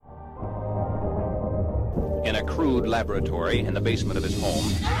in a crude laboratory in the basement of his home.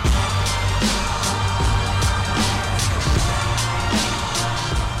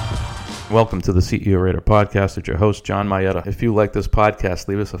 Welcome to the CEO Rater Podcast with your host, John Mayetta. If you like this podcast,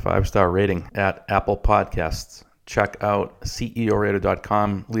 leave us a 5-star rating at Apple Podcasts. Check out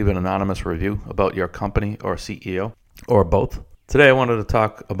CEOrater.com. Leave an anonymous review about your company or CEO, or both. Today I wanted to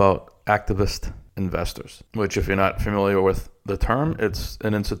talk about activist investors, which, if you're not familiar with the term, it's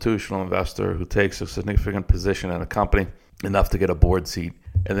an institutional investor who takes a significant position in a company, enough to get a board seat,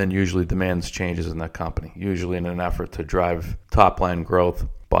 and then usually demands changes in that company, usually in an effort to drive top-line growth,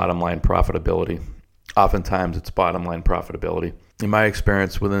 bottom-line profitability. Oftentimes it's bottom-line profitability. In my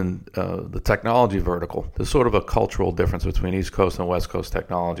experience within the technology vertical, there's sort of a cultural difference between East Coast and West Coast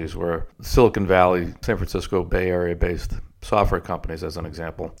technologies, where Silicon Valley, San Francisco, Bay Area-based software companies, as an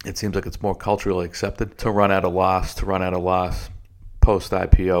example, it seems like it's more culturally accepted to run at a loss,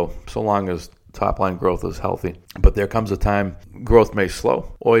 post-IPO, so long as top-line growth is healthy. But there comes a time growth may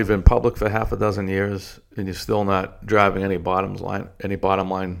slow, or even public for half a dozen years, and you're still not driving any bottom line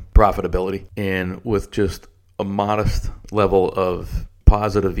profitability. And with just a modest level of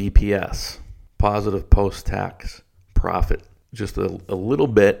positive EPS, positive post-tax profit, just a little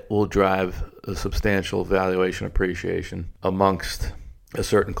bit will drive a substantial valuation appreciation amongst a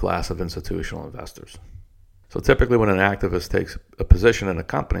certain class of institutional investors. So typically when an activist takes a position in a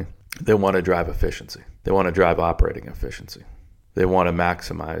company, they want to drive efficiency. They want to drive operating efficiency. They want to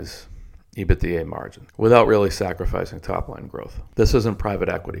maximize EBITDA margin without really sacrificing top-line growth. This isn't private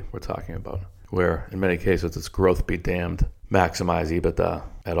equity we're talking about, where in many cases it's growth be damned, maximize EBITDA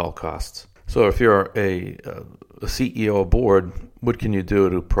at all costs. So if you're a CEO or board, what can you do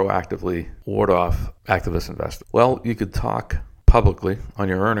to proactively ward off activist investors? Well, you could talk publicly on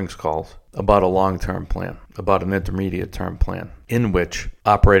your earnings calls about a long-term plan, about an intermediate-term plan, in which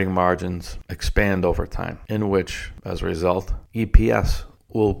operating margins expand over time, in which, as a result, EPS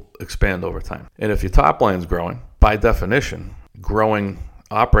will expand over time. And if your top line is growing, by definition, growing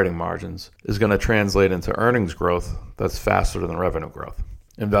operating margins is going to translate into earnings growth that's faster than revenue growth.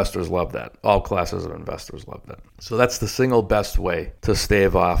 Investors love that. All classes of investors love that. So that's the single best way to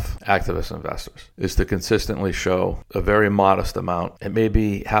stave off activist investors, is to consistently show a very modest amount. It may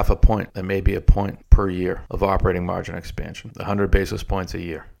be half a point, it may be a point per year of operating margin expansion, 100 basis points a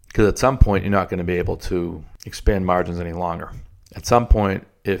year. Because at some point, you're not going to be able to expand margins any longer. At some point,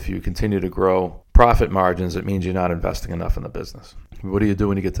 if you continue to grow profit margins, it means you're not investing enough in the business. What do you do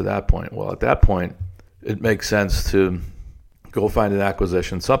when you get to that point? Well, at that point, it makes sense to go find an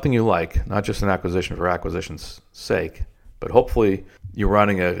acquisition, something you like, not just an acquisition for acquisition's sake, but hopefully you're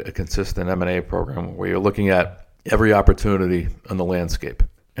running a consistent M&A program where you're looking at every opportunity on the landscape.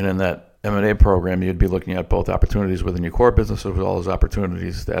 And in that M&A program, you'd be looking at both opportunities within your core business as well as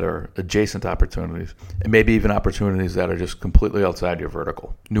opportunities that are adjacent opportunities, and maybe even opportunities that are just completely outside your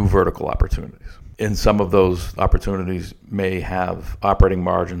vertical, new vertical opportunities. And some of those opportunities may have operating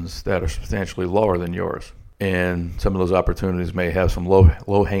margins that are substantially lower than yours. And some of those opportunities may have some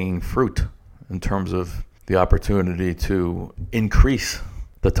low-hanging fruit in terms of the opportunity to increase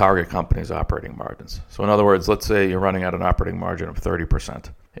the target company's operating margins. So in other words, let's say you're running at an operating margin of 30%,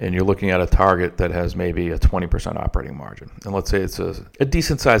 and you're looking at a target that has maybe a 20% operating margin. And let's say it's a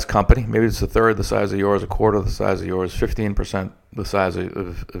decent-sized company. Maybe it's a third the size of yours, a quarter the size of yours, 15% the size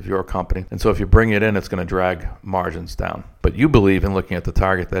of your company. And so if you bring it in, it's going to drag margins down. But you believe in looking at the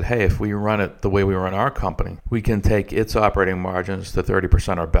target that, hey, if we run it the way we run our company, we can take its operating margins to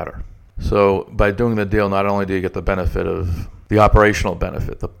 30% or better. So by doing the deal, not only do you get the benefit of the operational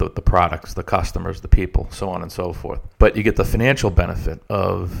benefit, the products, the customers, the people, so on and so forth, but you get the financial benefit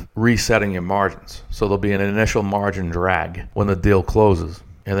of resetting your margins. So there'll be an initial margin drag when the deal closes.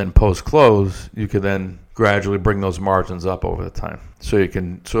 And then post-close, you can then gradually bring those margins up over the time. So you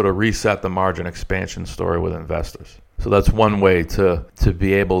can sort of reset the margin expansion story with investors. So that's one way to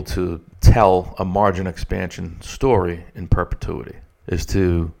be able to tell a margin expansion story in perpetuity, is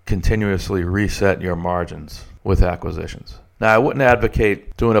to continuously reset your margins with acquisitions. Now, I wouldn't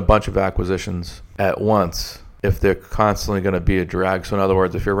advocate doing a bunch of acquisitions at once if they're constantly going to be a drag. So in other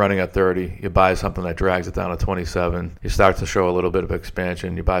words, if you're running at 30, you buy something that drags it down to 27, you start to show a little bit of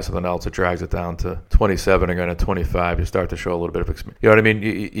expansion, you buy something else that drags it down to 27, again at 25, you start to show a little bit of expansion. You know what I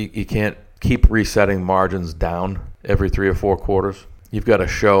mean? You can't keep resetting margins down every 3 or 4 quarters. You've got to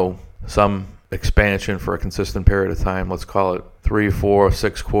show some expansion for a consistent period of time. Let's call it 3, 4,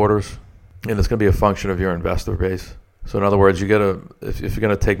 6 quarters. And it's going to be a function of your investor base. So in other words, you got to, if you're going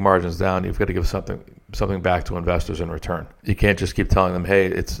to take margins down, you've got to give something back to investors in return. You can't just keep telling them, hey,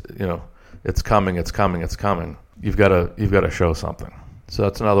 it's coming. You've got to show something. So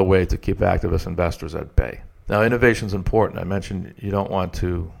that's another way to keep activist investors at bay. Now, innovation is important. I mentioned you don't want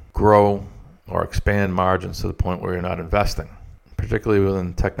to grow or expand margins to the point where you're not investing. Particularly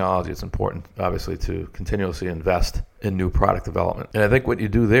within technology, it's important, obviously, to continuously invest in new product development. And I think what you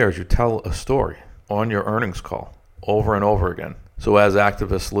do there is you tell a story on your earnings call over and over again. So as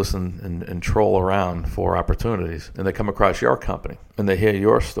activists listen and troll around for opportunities, and they come across your company and they hear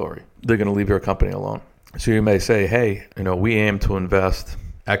your story, they're going to leave your company alone. So you may say, hey, we aim to invest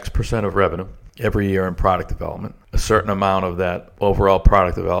X percent of revenue every year in product development. A certain amount of that overall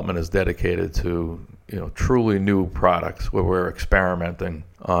product development is dedicated to truly new products where we're experimenting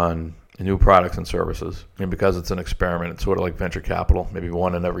on new products and services. And because it's an experiment, it's sort of like venture capital. Maybe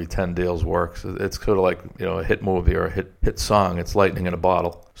 1 in every 10 deals works. It's sort of like a hit movie or a hit song. It's lightning in a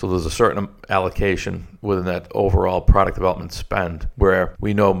bottle. So there's a certain allocation within that overall product development spend where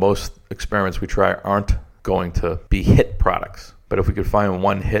we know most experiments we try aren't going to be hit products. But if we could find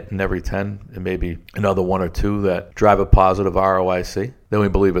 1 hit in every 10 and maybe another 1 or 2 that drive a positive ROIC, then we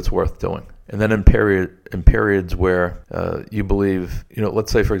believe it's worth doing. And then in periods where you believe,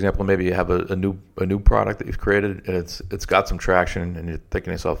 let's say, for example, maybe you have a new product that you've created and it's got some traction and you're thinking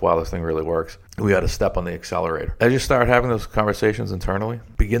to yourself, wow, this thing really works. We got to step on the accelerator. As you start having those conversations internally,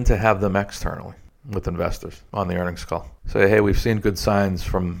 begin to have them externally with investors on the earnings call. Say, hey, we've seen good signs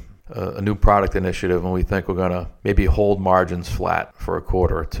from a new product initiative and we think we're going to maybe hold margins flat for a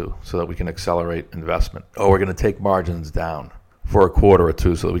quarter or 2 so that we can accelerate investment. Or we're going to take margins down for a quarter or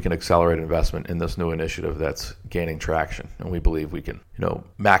 2 so that we can accelerate investment in this new initiative that's gaining traction. And we believe we can,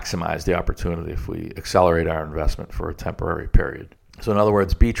 maximize the opportunity if we accelerate our investment for a temporary period. So in other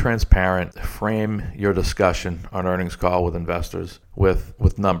words, be transparent, frame your discussion on earnings call with investors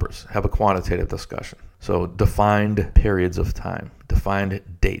with numbers. Have a quantitative discussion. So defined periods of time, defined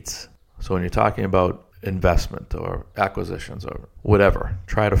dates. So when you're talking about investment or acquisitions or whatever,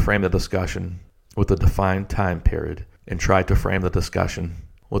 try to frame the discussion with a defined time period and try to frame the discussion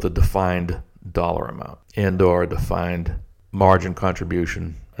with a defined dollar amount and or a defined margin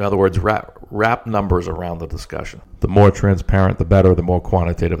contribution. In other words, wrap numbers around the discussion. The more transparent, the better. The more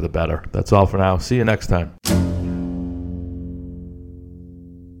quantitative, the better. That's all for now. See you next time.